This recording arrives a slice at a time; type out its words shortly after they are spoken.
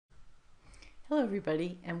Hello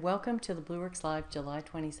everybody, and welcome to the Blueworks Live July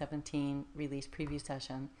 2017 release preview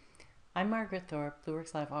session. I'm Margaret Thorpe,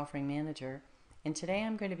 Blueworks Live Offering Manager, and today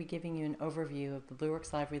I'm going to be giving you an overview of the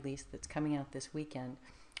Blueworks Live release that's coming out this weekend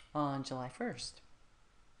on July 1st.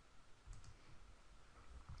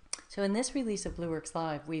 So in this release of Blueworks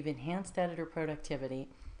Live, we've enhanced editor productivity,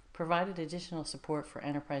 provided additional support for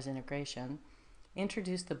enterprise integration,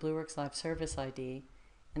 introduced the Blueworks Live Service ID,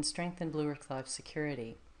 and strengthened Blueworks Live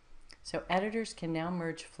security. So editors can now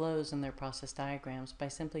merge flows in their process diagrams by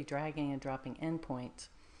simply dragging and dropping endpoints.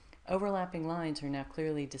 Overlapping lines are now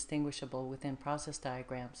clearly distinguishable within process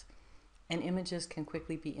diagrams, and images can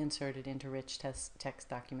quickly be inserted into rich text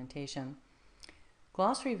documentation.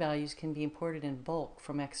 Glossary values can be imported in bulk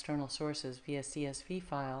from external sources via CSV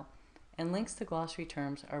file, and links to glossary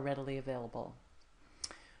terms are readily available.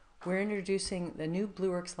 We're introducing the new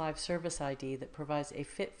Blueworks Live Service ID that provides a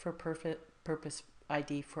fit-for-purpose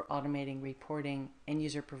ID for automating reporting and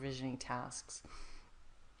user provisioning tasks.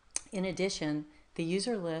 In addition, the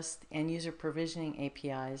user list and user provisioning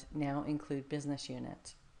APIs now include business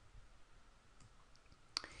units.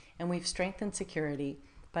 And we've strengthened security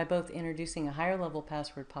by both introducing a higher level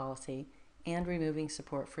password policy and removing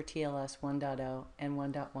support for TLS 1.0 and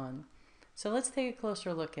 1.1. So let's take a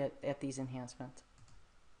closer look at these enhancements.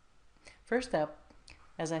 First up,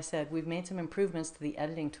 as I said, we've made some improvements to the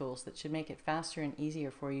editing tools that should make it faster and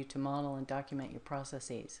easier for you to model and document your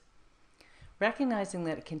processes. Recognizing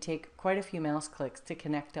that it can take quite a few mouse clicks to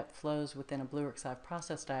connect up flows within a Blueworks Live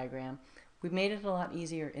process diagram, we've made it a lot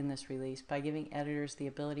easier in this release by giving editors the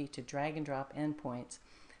ability to drag and drop endpoints.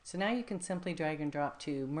 So now you can simply drag and drop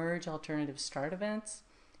to merge alternative start events,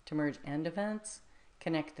 to merge end events,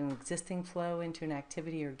 connect an existing flow into an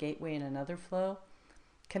activity or gateway in another flow,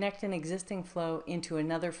 connect an existing flow into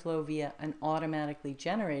another flow via an automatically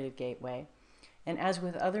generated gateway. And as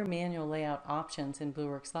with other manual layout options in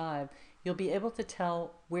Blueworks Live, you'll be able to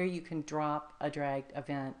tell where you can drop a dragged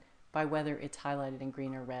event by whether it's highlighted in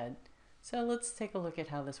green or red. So let's take a look at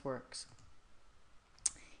how this works.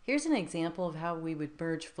 Here's an example of how we would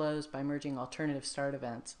merge flows by merging alternative start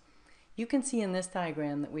events. You can see in this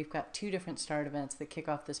diagram that we've got two different start events that kick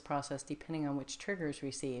off this process depending on which trigger is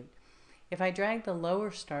received. If I drag the lower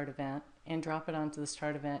start event and drop it onto the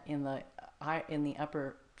start event in the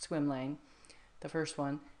upper swim lane, the first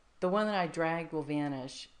one, the one that I dragged will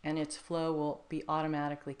vanish and its flow will be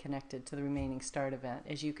automatically connected to the remaining start event,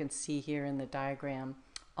 as you can see here in the diagram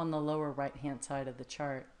on the lower right hand side of the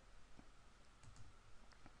chart.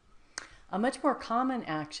 A much more common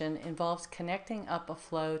action involves connecting up a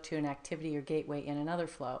flow to an activity or gateway in another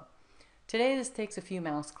flow. Today this takes a few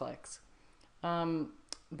mouse clicks.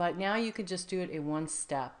 But now you could just do it in one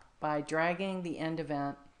step by dragging the end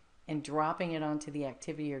event and dropping it onto the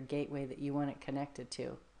activity or gateway that you want it connected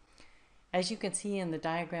to. As you can see in the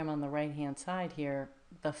diagram on the right hand side here,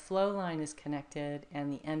 the flow line is connected and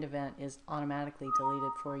the end event is automatically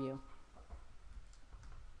deleted for you.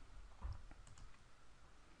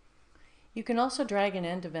 You can also drag an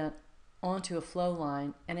end event onto a flow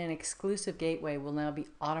line, and an exclusive gateway will now be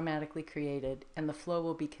automatically created and the flow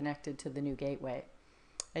will be connected to the new gateway,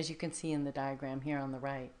 as you can see in the diagram here on the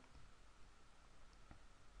right.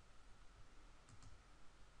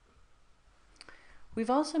 We've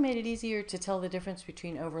also made it easier to tell the difference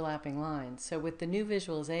between overlapping lines. So with the new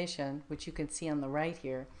visualization, which you can see on the right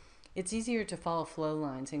here, it's easier to follow flow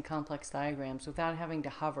lines in complex diagrams without having to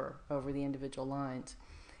hover over the individual lines.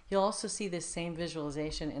 You'll also see this same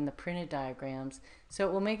visualization in the printed diagrams, so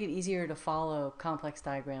it will make it easier to follow complex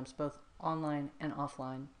diagrams both online and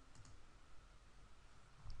offline.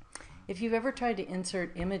 If you've ever tried to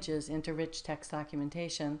insert images into rich text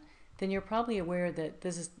documentation, then you're probably aware that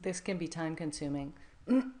this can be time consuming.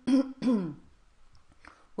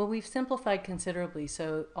 Well, we've simplified considerably,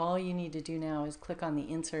 so all you need to do now is click on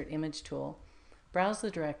the Insert Image tool, browse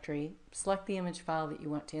the directory, select the image file that you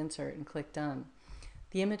want to insert, and click Done.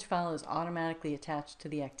 The image file is automatically attached to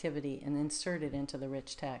the activity and inserted into the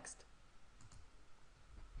rich text.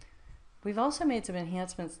 We've also made some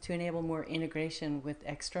enhancements to enable more integration with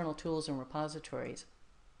external tools and repositories.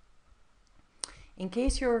 In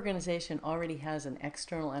case your organization already has an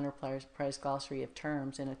external enterprise glossary of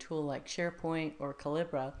terms in a tool like SharePoint or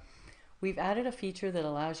Calibra, we've added a feature that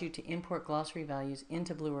allows you to import glossary values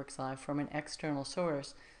into Blueworks Live from an external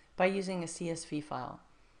source by using a CSV file.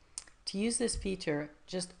 To use this feature,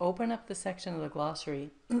 just open up the section of the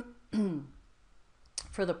glossary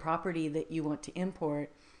for the property that you want to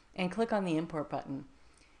import and click on the Import button.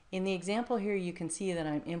 In the example here, you can see that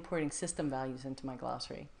I'm importing system values into my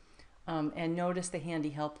glossary. And notice the handy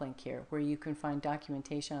help link here where you can find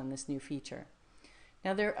documentation on this new feature.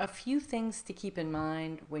 Now there are a few things to keep in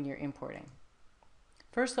mind when you're importing.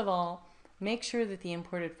 First of all, make sure that the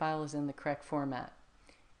imported file is in the correct format.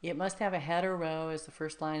 It must have a header row as the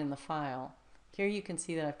first line in the file. Here you can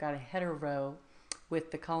see that I've got a header row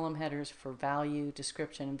with the column headers for value,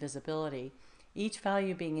 description, and visibility. Each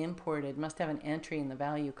value being imported must have an entry in the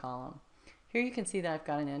value column. Here you can see that I've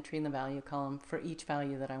got an entry in the value column for each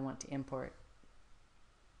value that I want to import.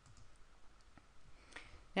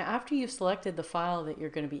 Now after you've selected the file that you're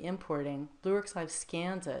going to be importing, Blueworks Live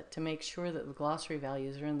scans it to make sure that the glossary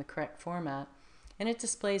values are in the correct format, and it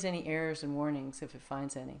displays any errors and warnings if it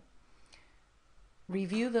finds any.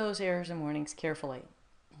 Review those errors and warnings carefully.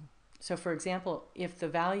 So for example, if a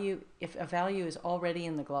value is already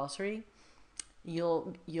in the glossary,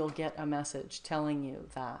 you'll get a message telling you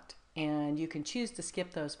that. And you can choose to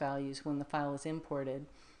skip those values when the file is imported,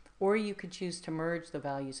 or you could choose to merge the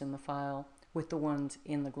values in the file with the ones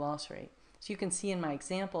in the glossary. So you can see in my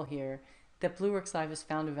example here that Blueworks Live has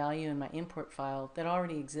found a value in my import file that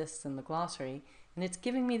already exists in the glossary, and it's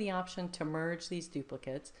giving me the option to merge these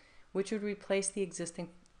duplicates, which would replace the existing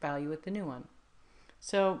value with the new one.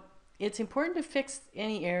 So it's important to fix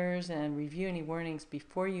any errors and review any warnings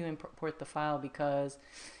before you import the file, because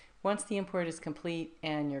once the import is complete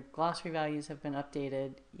and your glossary values have been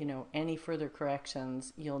updated, any further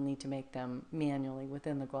corrections, you'll need to make them manually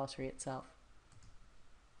within the glossary itself.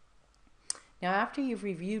 Now after you've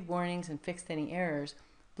reviewed warnings and fixed any errors,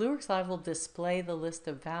 Blueworks Live will display the list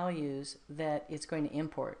of values that it's going to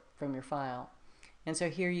import from your file. And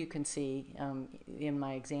so here you can see in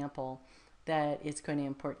my example that it's going to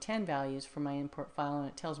import 10 values from my import file, and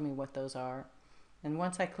it tells me what those are. And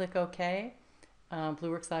once I click OK,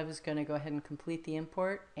 Blueworks Live is going to go ahead and complete the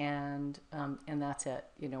import, and that's it.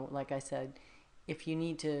 Like I said, if you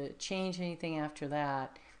need to change anything after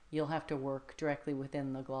that, you'll have to work directly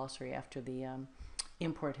within the glossary after the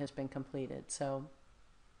import has been completed. So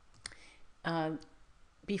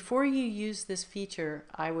before you use this feature,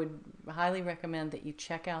 I would highly recommend that you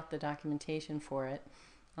check out the documentation for it,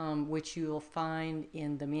 which you will find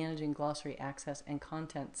in the Managing Glossary Access and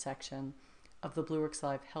Content section of the Blueworks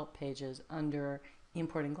Live help pages under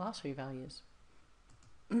Importing Glossary Values.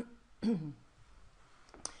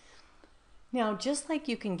 Now, just like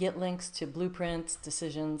you can get links to blueprints,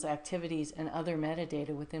 decisions, activities, and other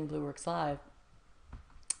metadata within Blueworks Live,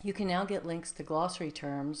 you can now get links to glossary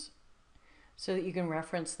terms so that you can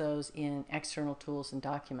reference those in external tools and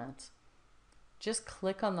documents. Just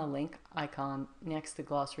click on the link icon next to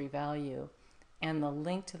glossary value, and the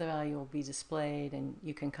link to the value will be displayed, and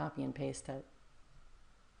you can copy and paste it.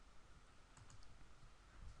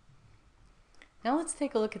 Now let's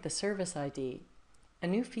take a look at the service ID, a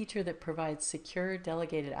new feature that provides secure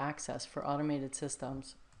delegated access for automated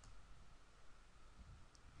systems.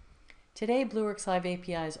 Today, Blueworks Live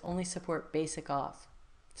APIs only support basic auth,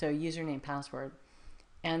 so username, password.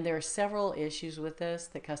 And there are several issues with this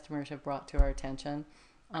that customers have brought to our attention.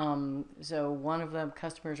 So one of them,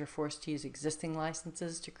 customers are forced to use existing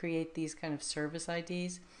licenses to create these kind of service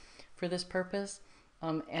IDs for this purpose.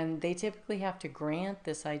 And they typically have to grant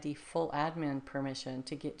this ID full admin permission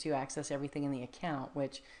to get to access everything in the account,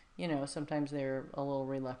 which, sometimes they're a little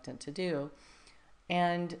reluctant to do.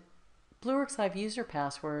 And Blueworks Live user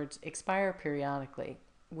passwords expire periodically,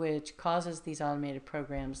 which causes these automated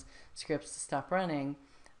programs, scripts to stop running,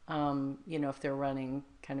 if they're running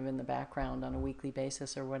kind of in the background on a weekly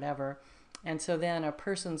basis or whatever. And so then a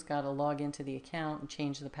person's got to log into the account and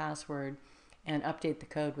change the password and update the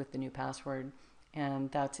code with the new password.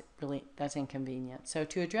 And that's inconvenient. So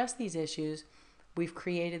to address these issues, we've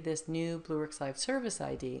created this new Blueworks Live Service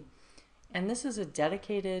ID. And this is a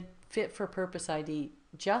dedicated, fit-for-purpose ID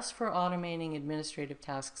just for automating administrative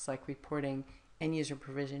tasks like reporting and user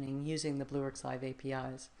provisioning using the Blueworks Live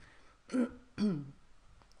APIs.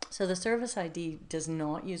 So the Service ID does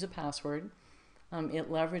not use a password.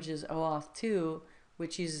 It leverages OAuth 2,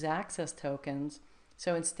 which uses access tokens.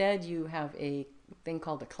 So instead you have a thing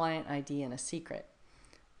called a client ID and a secret.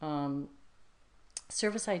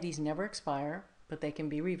 Service IDs never expire, but they can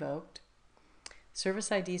be revoked.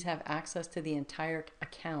 Service IDs have access to the entire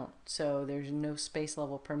account, so there's no space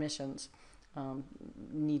level permissions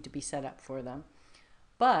need to be set up for them.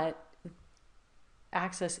 But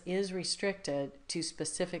access is restricted to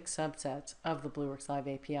specific subsets of the Blueworks Live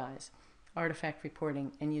APIs, artifact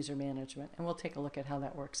reporting and user management, and we'll take a look at how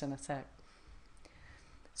that works in a sec.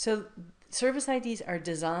 So service IDs are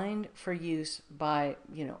designed for use by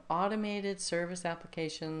automated service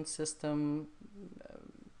applications, system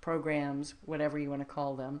programs, whatever you want to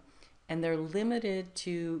call them, and they're limited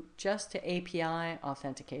to just to API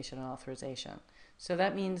authentication and authorization. So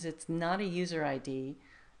that means it's not a user ID.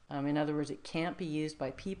 In other words, it can't be used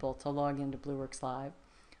by people to log into Blueworks Live.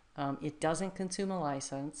 It doesn't consume a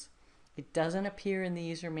license. It doesn't appear in the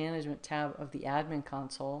user management tab of the admin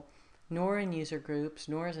console, nor in user groups,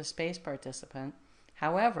 nor as a space participant.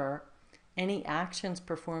 However, any actions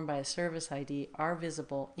performed by a service ID are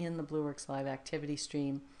visible in the Blueworks Live activity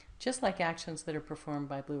stream, just like actions that are performed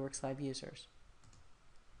by Blueworks Live users.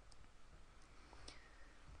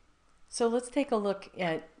 So let's take a look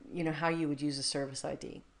at how you would use a service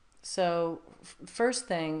ID. So first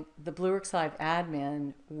thing, the Blueworks Live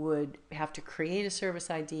admin would have to create a service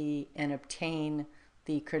ID and obtain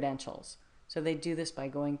the credentials. So they do this by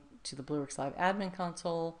going to the Blueworks Live admin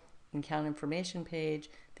console, account information page,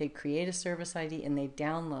 they'd create a service ID and they'd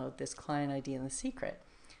download this client ID and the secret.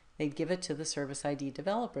 They'd give it to the service ID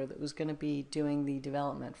developer that was going to be doing the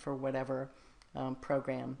development for whatever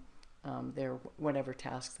program, whatever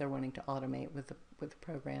tasks they're wanting to automate with the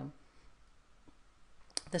program.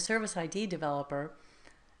 The service ID developer,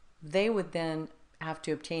 they would then have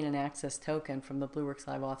to obtain an access token from the Blueworks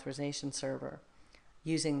Live authorization server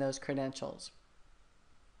using those credentials.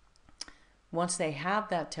 Once they have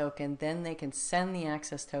that token, then they can send the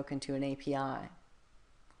access token to an API.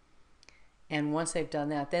 And once they've done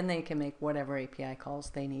that, then they can make whatever API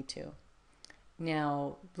calls they need to.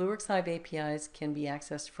 Now, Blueworks Live APIs can be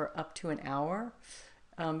accessed for up to an hour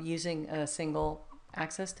using a single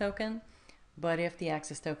access token. But if the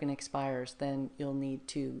access token expires, then you'll need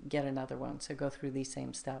to get another one. So go through these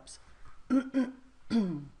same steps.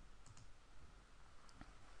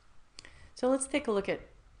 So let's take a look at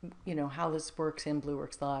how this works in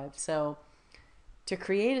Blueworks Live. So to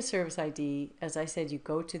create a service ID, as I said, you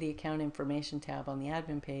go to the account information tab on the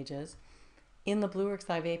admin pages. In the Blueworks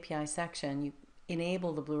Live API section, you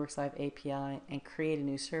enable the Blueworks Live API and create a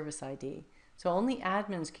new service ID. So only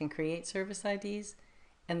admins can create service IDs,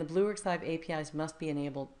 and the Blueworks Live APIs must be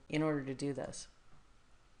enabled in order to do this.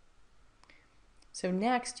 So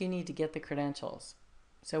next, you need to get the credentials.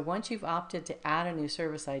 So once you've opted to add a new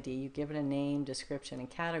service ID, you give it a name, description, and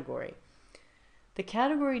category. The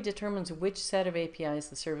category determines which set of APIs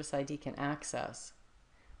the service ID can access.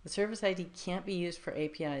 The service ID can't be used for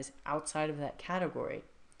APIs outside of that category.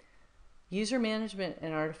 User management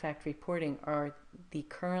and artifact reporting are the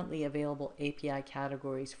currently available API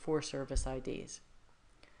categories for service IDs.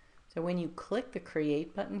 So when you click the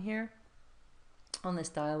Create button here on this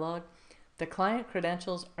dialog, the client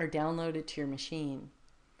credentials are downloaded to your machine.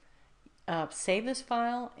 Save this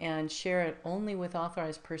file and share it only with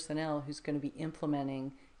authorized personnel who's going to be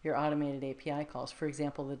implementing your automated API calls. For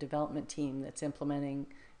example, the development team that's implementing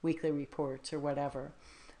weekly reports or whatever.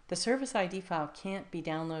 The service ID file can't be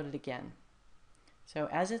downloaded again. So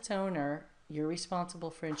as its owner, you're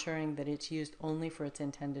responsible for ensuring that it's used only for its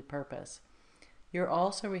intended purpose. You're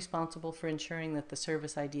also responsible for ensuring that the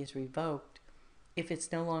service ID is revoked if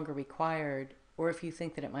it's no longer required or if you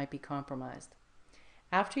think that it might be compromised.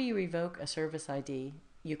 After you revoke a service ID,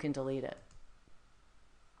 you can delete it.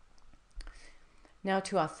 Now,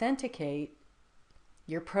 to authenticate,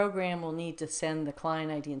 your program will need to send the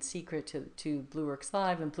client ID and secret to Blueworks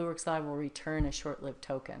Live, and Blueworks Live will return a short-lived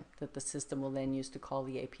token that the system will then use to call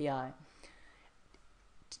the API.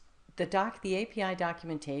 The API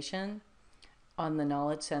documentation on the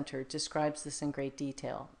Knowledge Center describes this in great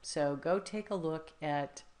detail. So go take a look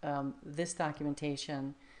at this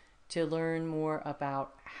documentation to learn more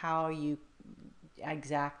about how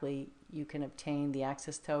exactly you can obtain the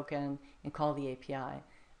access token and call the API.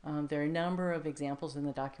 There are a number of examples in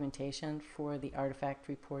the documentation for the artifact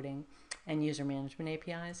reporting and user management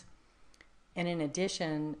APIs. And in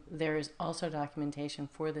addition, there is also documentation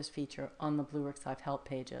for this feature on the Blueworks Live help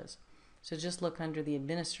pages. So just look under the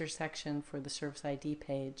Administer section for the Service ID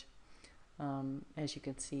page, as you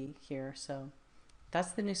can see here. So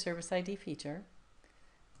that's the new Service ID feature.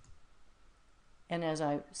 And as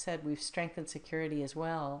I said, we've strengthened security as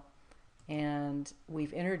well. And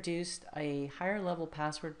we've introduced a higher level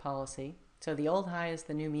password policy. So the old high is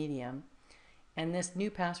the new medium. And this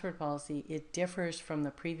new password policy, it differs from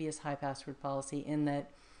the previous high password policy in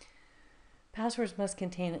that passwords must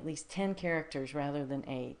contain at least 10 characters rather than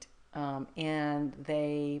 8. And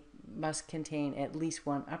they must contain at least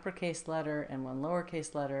one uppercase letter and one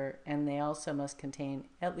lowercase letter. And they also must contain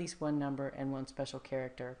at least one number and one special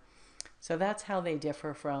character. So that's how they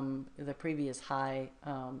differ from the previous high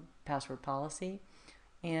password policy.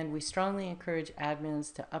 And we strongly encourage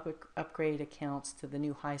admins to upgrade accounts to the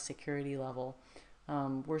new high security level.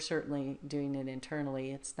 We're certainly doing it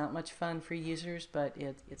internally. It's not much fun for users, but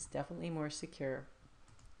it's definitely more secure.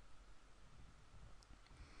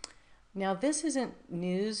 Now, this isn't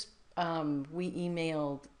news we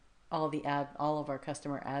emailed all of our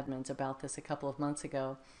customer admins about this a couple of months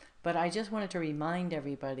ago, but I just wanted to remind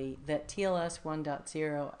everybody that TLS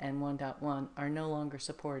 1.0 and 1.1 are no longer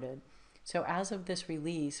supported. So as of this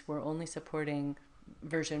release, we're only supporting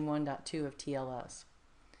version 1.2 of TLS.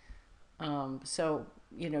 So,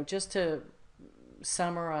 just to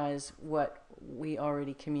summarize what we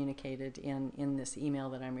already communicated in this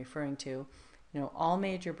email that I'm referring to, all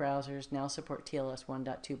major browsers now support TLS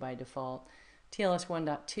 1.2 by default. TLS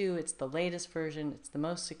 1.2, it's the latest version, it's the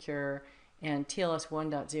most secure, and TLS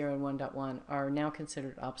 1.0 and 1.1 are now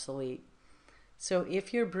considered obsolete. So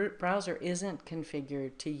if your browser isn't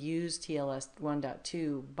configured to use TLS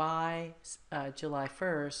 1.2 by July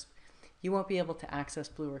 1st, you won't be able to access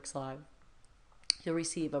Blueworks Live. You'll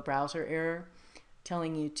receive a browser error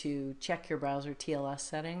telling you to check your browser TLS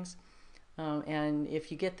settings. And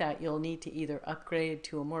if you get that, you'll need to either upgrade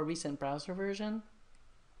to a more recent browser version,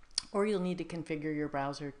 or you'll need to configure your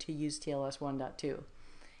browser to use TLS 1.2.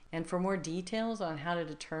 And for more details on how to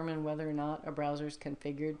determine whether or not a browser is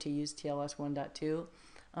configured to use TLS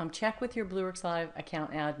 1.2, check with your Blueworks Live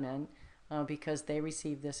account admin because they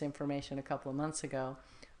received this information a couple of months ago.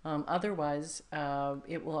 Otherwise,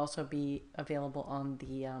 it will also be available on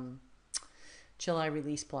the July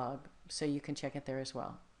release blog, so you can check it there as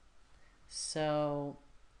well. So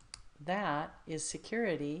that is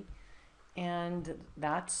security, and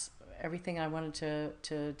that's everything I wanted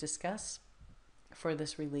to discuss for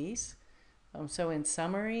this release. So in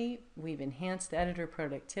summary, we've enhanced editor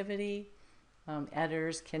productivity.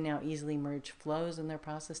 Editors can now easily merge flows in their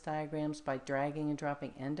process diagrams by dragging and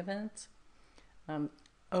dropping end events.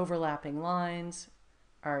 Overlapping lines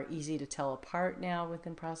are easy to tell apart now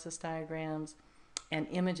within process diagrams, and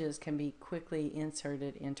images can be quickly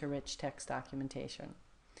inserted into rich text documentation.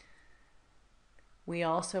 We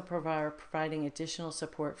also providing additional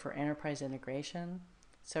support for enterprise integration.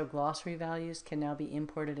 So glossary values can now be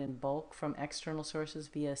imported in bulk from external sources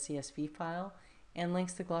via CSV file, and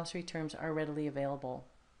links to glossary terms are readily available.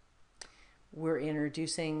 We're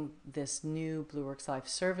introducing this new Blueworks Live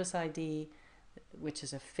Service ID, which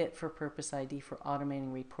is a fit-for-purpose ID for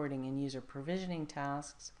automating reporting and user provisioning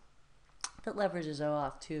tasks that leverages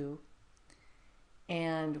OAuth 2.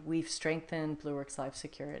 And we've strengthened Blueworks Live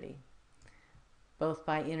security, both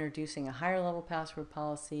by introducing a higher level password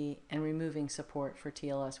policy and removing support for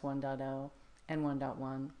TLS 1.0 and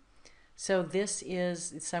 1.1. So this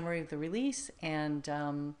is a summary of the release, and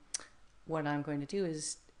what I'm going to do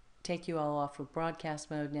is take you all off of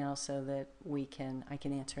broadcast mode now so that I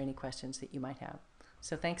can answer any questions that you might have.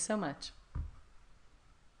 So thanks so much.